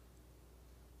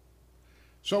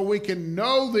 So we can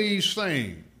know these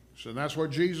things, and that's what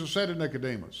Jesus said to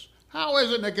Nicodemus. How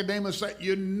is it, Nicodemus, that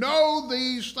you know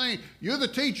these things? You're the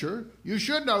teacher. You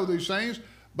should know these things,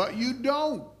 but you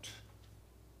don't.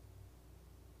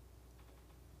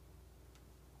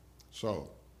 So,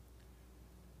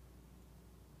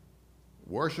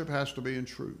 worship has to be in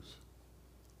truth.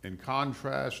 In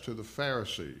contrast to the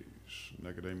Pharisees,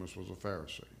 Nicodemus was a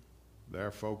Pharisee.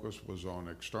 Their focus was on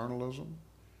externalism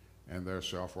and their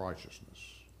self-righteousness.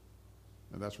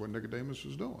 And that's what Nicodemus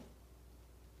is doing.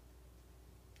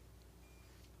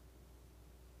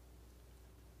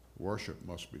 Worship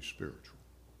must be spiritual.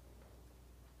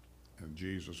 And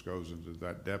Jesus goes into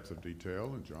that depth of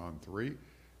detail in John 3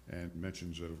 and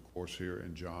mentions it, of course, here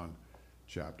in John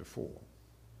chapter 4.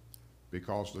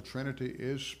 Because the Trinity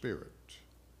is spirit,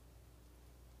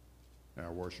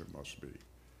 our worship must be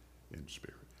in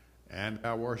spirit. And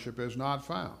our worship is not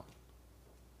found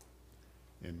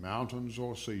in mountains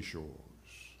or seashores.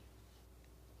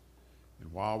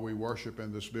 And while we worship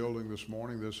in this building this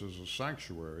morning, this is a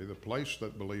sanctuary. The place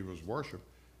that believers worship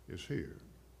is here.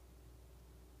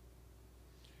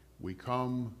 We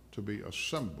come to be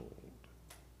assembled.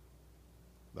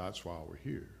 That's why we're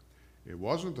here. It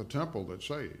wasn't the temple that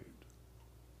saved.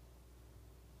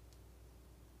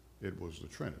 It was the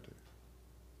Trinity.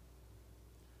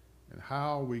 And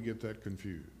how we get that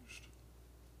confused.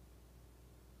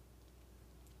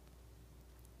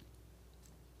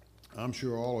 I'm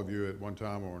sure all of you at one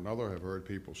time or another have heard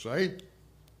people say,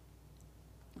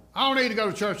 I don't need to go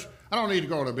to church. I don't need to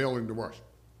go to a building to worship.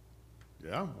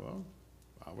 Yeah, well,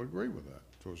 I would agree with that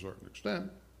to a certain extent.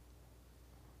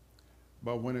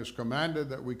 But when it's commanded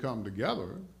that we come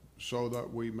together so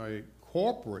that we may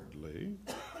corporately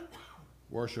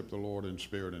worship the Lord in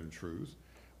spirit and in truth,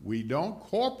 we don't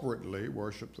corporately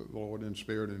worship the Lord in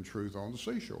spirit and truth on the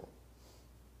seashore.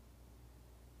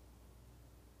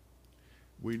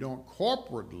 We don't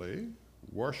corporately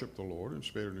worship the Lord in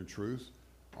spirit and truth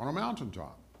on a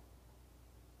mountaintop.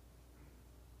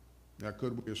 Now,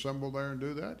 could we assemble there and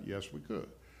do that? Yes, we could.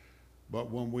 But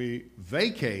when we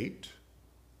vacate,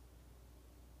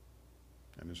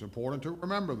 and it's important to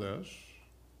remember this,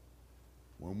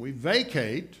 when we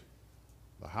vacate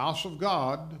the house of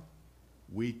God,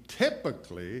 we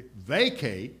typically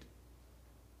vacate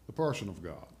the person of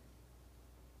God.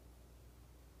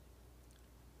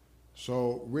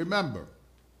 So remember,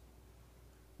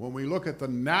 when we look at the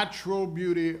natural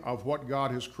beauty of what God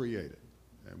has created,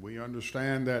 and we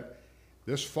understand that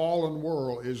this fallen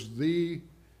world is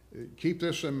keep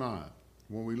this in mind.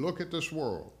 When we look at this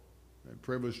world, I'm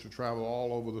privileged to travel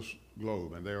all over this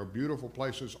globe, and there are beautiful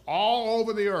places all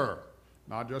over the earth,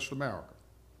 not just America.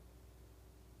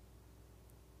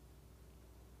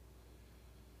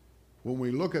 When we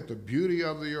look at the beauty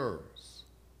of the earth,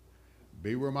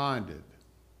 be reminded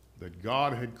that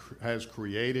God has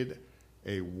created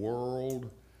a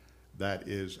world that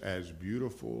is as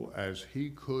beautiful as He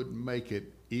could make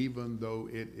it, even though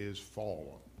it is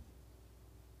fallen.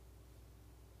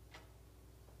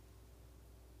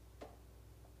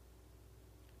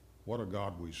 What a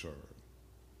God we serve.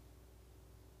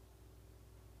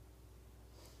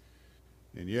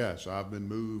 And yes, I've been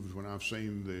moved when I've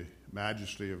seen the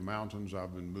majesty of mountains.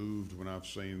 I've been moved when I've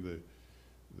seen the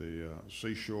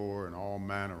seashore and all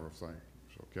manner of things.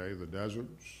 Okay, the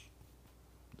deserts.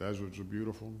 Deserts are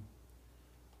beautiful.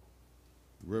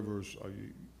 Rivers,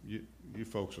 you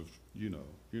folks have, you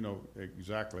know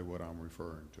exactly what I'm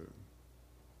referring to.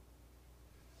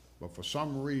 But for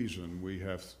some reason, we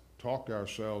have talked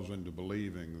ourselves into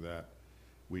believing that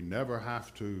we never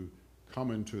have to come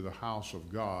into the house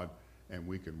of God and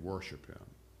we can worship Him.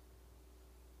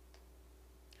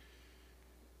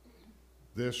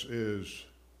 This is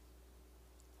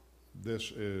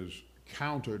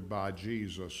countered by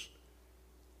Jesus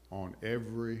on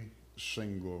every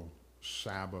single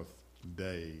Sabbath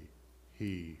day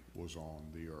He was on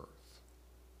the earth.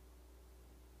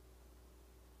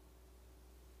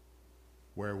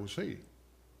 Where was He?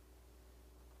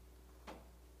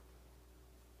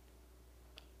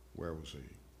 Where was He?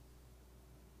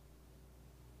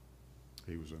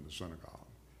 He was in the synagogue.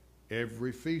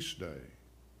 Every feast day,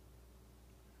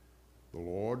 the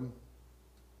Lord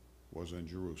was in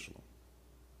Jerusalem,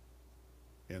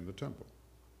 in the temple.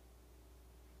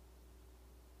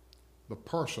 The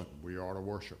person we are to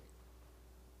worship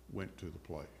went to the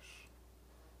place.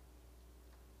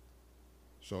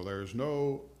 So there's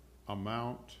no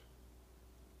amount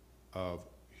of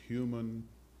human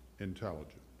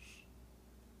intelligence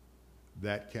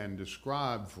that can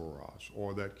describe for us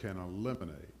or that can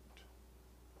eliminate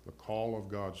the call of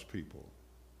God's people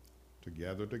to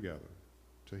gather together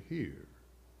to hear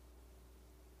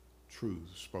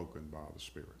truth spoken by the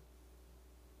Spirit.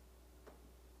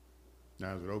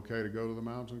 Now, is it okay to go to the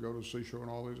mountain, go to the seashore, and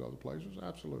all these other places?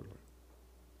 Absolutely.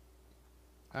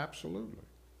 Absolutely.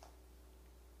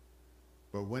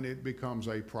 But when it becomes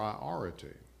a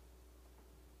priority,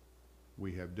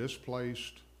 we have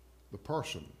displaced the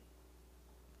person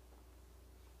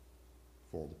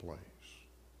for the place.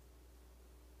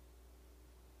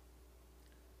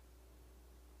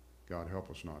 God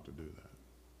help us not to do that.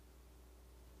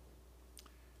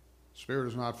 Spirit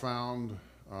is not found,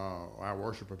 our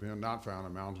worship of Him not found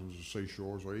in mountains or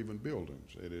seashores or even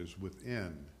buildings. It is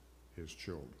within His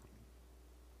children.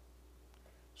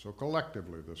 So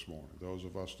collectively this morning, those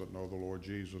of us that know the Lord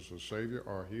Jesus as Savior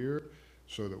are here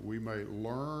so that we may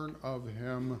learn of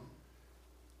Him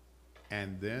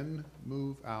and then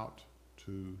move out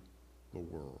to the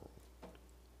world.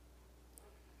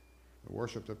 The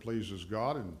worship that pleases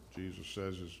God, and Jesus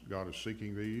says God is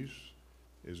seeking these,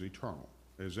 is internal,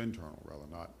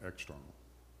 not external.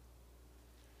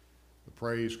 The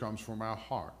praise comes from our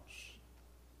hearts,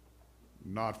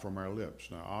 not from our lips.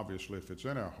 Now, obviously, if it's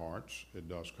in our hearts, it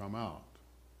does come out.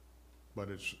 But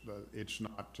it's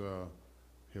not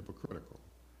hypocritical.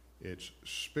 It's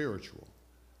spiritual,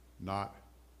 not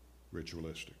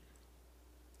ritualistic.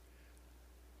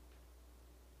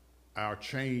 Our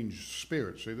changed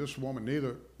spirit. See, this woman,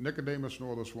 neither Nicodemus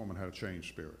nor this woman had a changed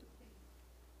spirit.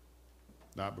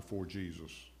 Not before Jesus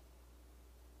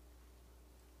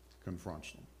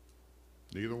confronts them.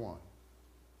 Neither one.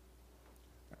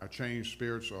 Our changed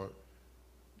spirits are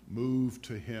moved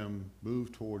to Him,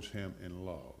 moved towards Him in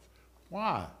love.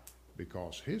 Why?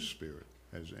 Because His Spirit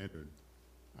has entered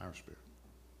our spirit.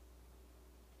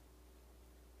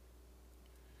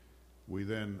 We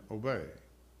then obey.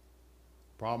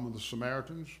 Problem with the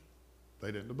Samaritans,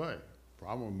 they didn't obey.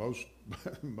 Problem with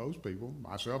most people,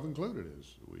 myself included, is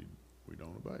we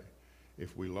don't obey.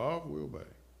 If we love, we obey.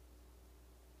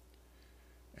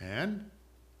 And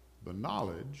the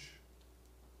knowledge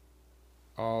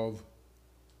of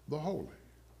the holy.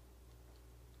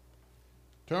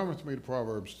 Turn with me to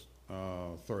Proverbs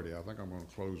 30. I think I'm going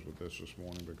to close with this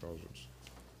morning because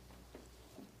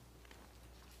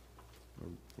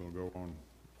we'll go on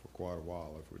for quite a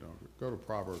while if we don't. Go to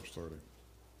Proverbs 30.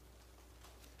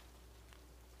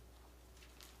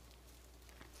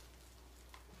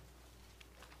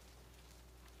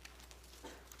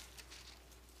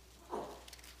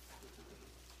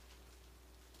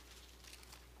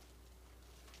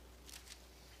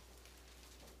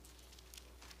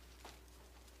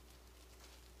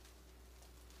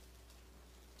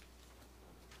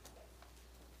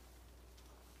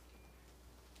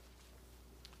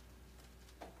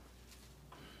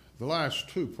 The last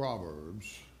two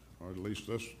Proverbs, or at least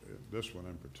this one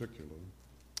in particular,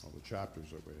 of the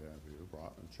chapters that we have here,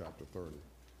 in chapter 30,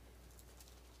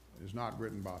 is not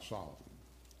written by Solomon.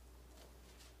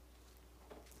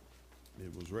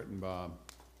 It was written by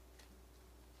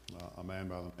a man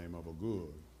by the name of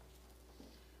Agur,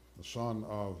 the son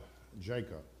of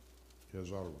Jacob,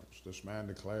 his utterance. This man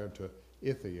declared to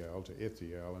Ithiel,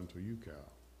 and to Ucal.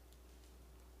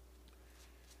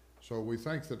 So we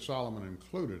think that Solomon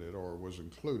included it, or was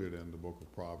included in the book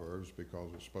of Proverbs,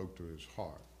 because it spoke to his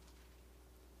heart.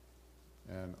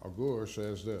 And Agur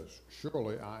says this: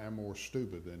 "Surely I am more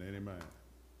stupid than any man,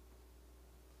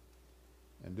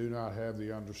 and do not have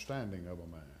the understanding of a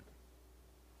man.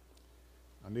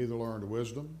 I neither learned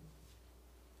wisdom,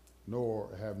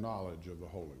 nor have knowledge of the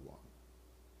Holy One.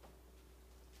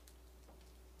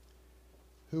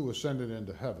 Who ascended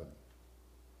into heaven,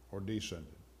 or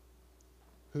descended?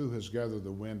 Who has gathered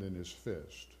the wind in his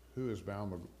fist? Who has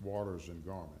bound the waters in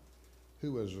garment?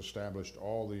 Who has established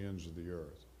all the ends of the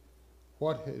earth?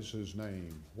 What is his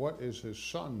name? What is his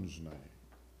son's name?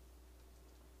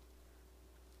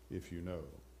 If you know.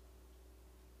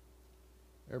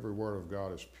 Every word of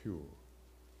God is pure.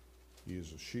 He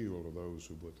is a shield of those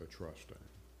who put their trust in him."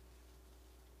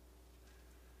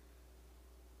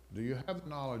 Do you have the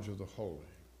knowledge of the holy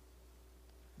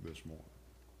this morning?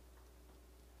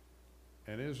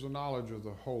 And is the knowledge of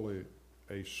the holy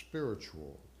a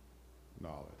spiritual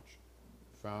knowledge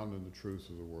found in the truth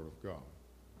of the Word of God?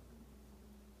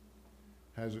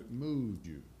 Has it moved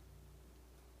you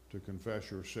to confess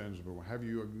your sins? Have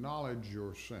you acknowledged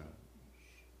your sins?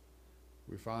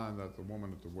 We find that the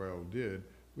woman at the well did.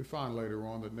 We find later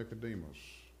on that Nicodemus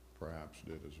perhaps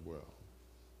did as well.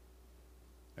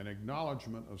 An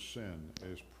acknowledgement of sin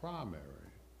is primary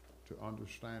to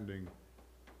understanding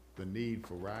the need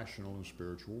for rational and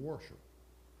spiritual worship.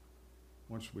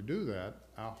 Once we do that,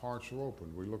 our hearts are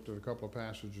open. We looked at a couple of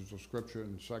passages of Scripture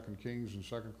in 2 Kings and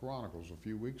 2 Chronicles a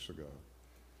few weeks ago,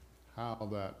 how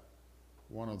that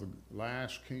one of the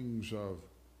last kings of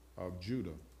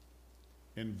Judah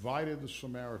invited the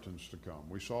Samaritans to come.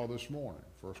 We saw this morning,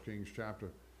 1 Kings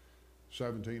chapter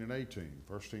 17 and 18,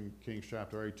 1 Kings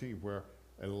chapter 18, where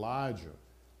Elijah,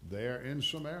 there in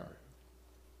Samaria,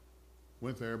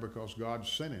 went there because God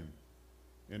sent him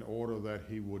in order that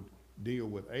he would deal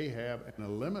with Ahab and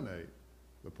eliminate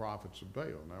the prophets of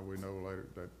Baal. Now we know later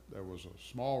that there was a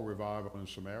small revival in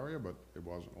Samaria, but it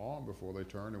wasn't long before they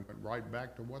turned and went right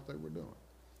back to what they were doing.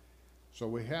 So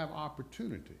we have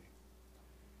opportunity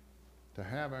to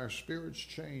have our spirits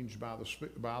changed by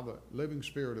the living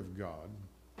Spirit of God.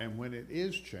 And when it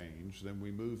is changed, then we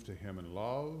move to him in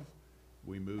love,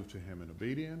 we move to him in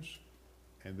obedience,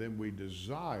 and then we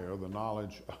desire the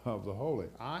knowledge of the holy.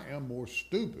 I am more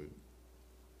stupid,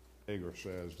 Agur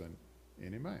says, than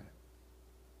any man.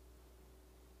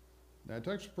 Now, it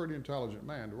takes a pretty intelligent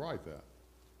man to write that,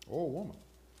 or a woman,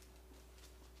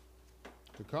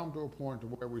 to come to a point to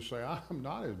where we say, I'm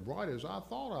not as bright as I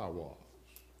thought I was.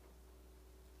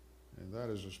 And that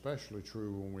is especially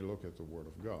true when we look at the Word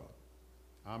of God.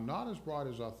 I'm not as bright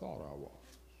as I thought I was.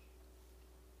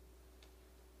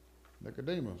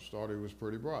 Nicodemus thought he was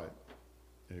pretty bright.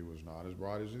 He was not as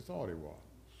bright as he thought he was.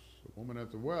 The woman at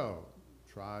the well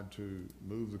tried to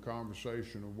move the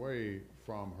conversation away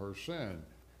from her sin.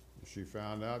 She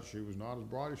found out she was not as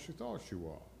bright as she thought she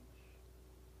was.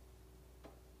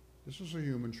 This is a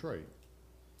human trait.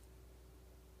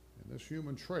 And this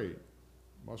human trait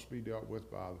must be dealt with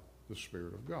by the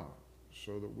Spirit of God,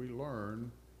 so that we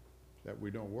learn that we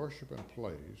don't worship in a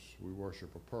place, we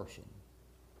worship a person.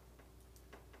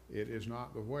 It is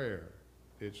not the where,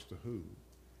 it's the who.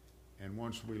 And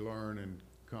once we learn and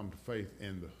come to faith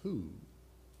in the who,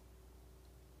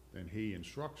 then he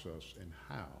instructs us in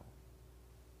how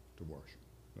to worship.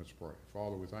 Let's pray.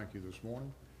 Father, we thank you this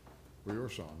morning for your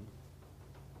Son.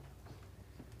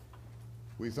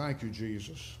 We thank you,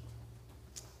 Jesus,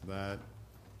 that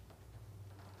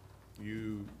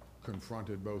you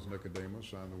confronted both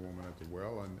Nicodemus and the woman at the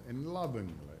well, and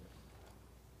lovingly.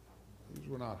 These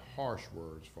were not harsh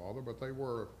words, Father, but they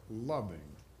were loving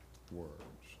words,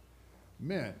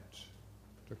 meant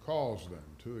to cause them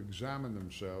to examine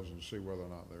themselves and see whether or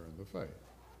not they're in the faith.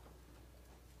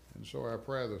 And so our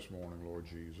prayer this morning, Lord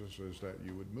Jesus, is that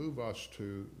you would move us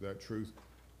to that truth.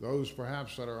 Those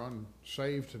perhaps that are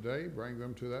unsaved today, bring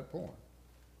them to that point.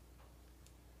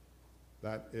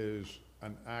 That is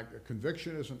an act, a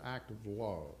conviction is an act of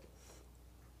love.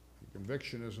 A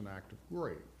conviction is an act of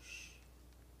grace.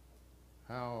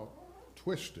 How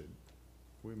twisted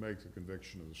we make the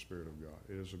conviction of the Spirit of God.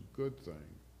 It is a good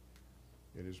thing.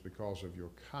 It is because of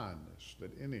your kindness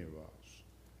that any of us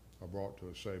are brought to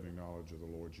a saving knowledge of the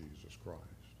Lord Jesus Christ.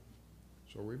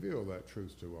 So reveal that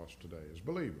truth to us today as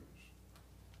believers.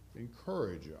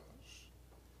 Encourage us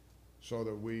so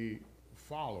that we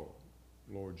follow,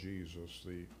 Lord Jesus,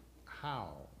 the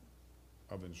how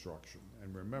of instruction.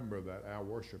 And remember that our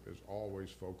worship is always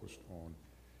focused on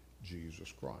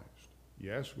Jesus Christ.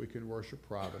 Yes, we can worship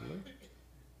privately,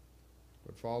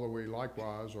 but Father, we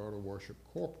likewise are to worship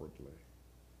corporately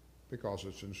because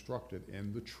it's instructed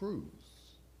in the truth.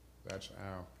 That's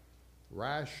our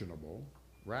rational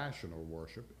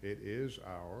worship. It is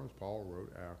our, as Paul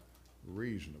wrote, our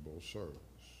reasonable service.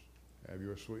 Have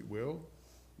your sweet will,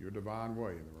 your divine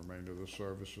way in the remainder of the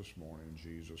service this morning. In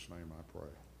Jesus' name I pray.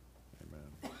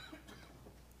 Amen.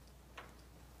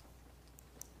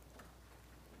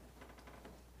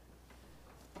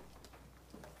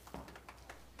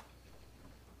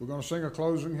 We're going to sing a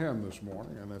closing hymn this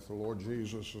morning, and if the Lord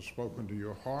Jesus has spoken to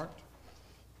your heart,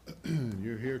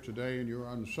 you're here today and you're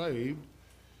unsaved,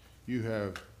 you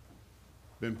have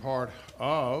been part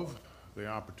of the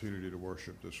opportunity to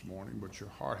worship this morning, but your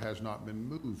heart has not been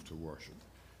moved to worship.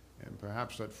 And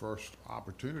perhaps that first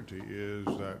opportunity is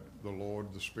that the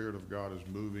Lord, the Spirit of God, is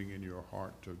moving in your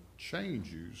heart to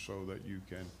change you so that you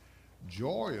can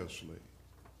joyously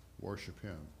worship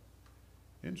Him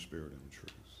in spirit and in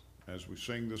truth. As we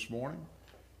sing this morning,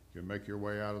 you can make your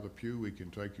way out of the pew. We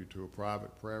can take you to a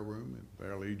private prayer room, and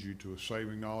they'll lead you to a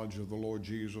saving knowledge of the Lord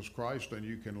Jesus Christ, and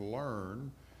you can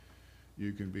learn.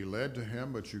 You can be led to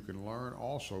Him, but you can learn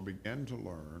also, begin to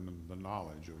learn the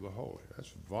knowledge of the Holy.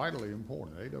 That's vitally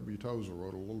important. A.W. Tozer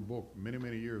wrote a little book many,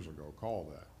 many years ago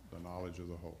called that, The Knowledge of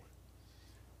the Holy.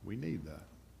 We need that.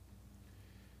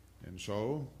 And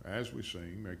so, as we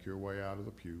sing, make your way out of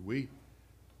the pew.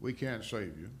 We can't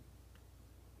save you.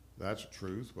 That's the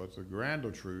truth, but the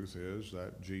grander truth is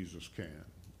that Jesus can,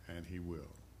 and He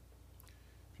will.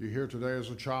 If you're here today as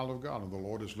a child of God and the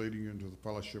Lord is leading you into the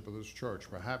fellowship of this church,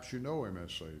 perhaps you know Him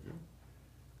as Savior.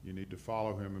 You need to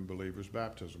follow Him in believer's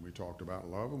baptism. We talked about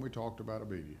love and we talked about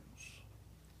obedience.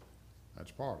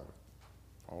 That's part of it.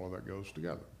 All of that goes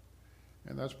together.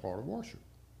 And that's part of worship.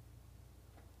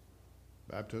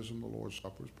 Baptism, the Lord's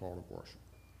Supper, is part of worship.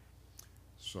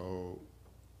 So,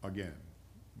 again,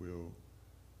 we'll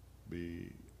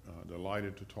be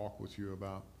delighted to talk with you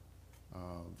about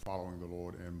following the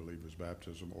Lord in believer's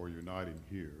baptism or uniting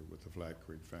here with the Flat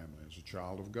Creek family as a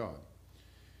child of God.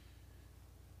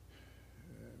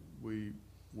 We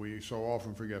so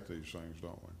often forget these things,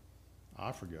 don't we?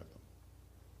 I forget them.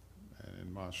 And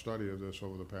in my study of this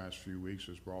over the past few weeks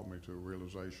has brought me to a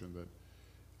realization that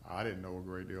I didn't know a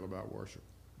great deal about worship,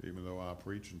 even though I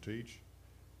preach and teach.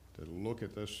 To look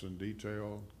at this in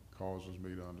detail causes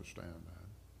me to understand that.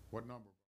 What number?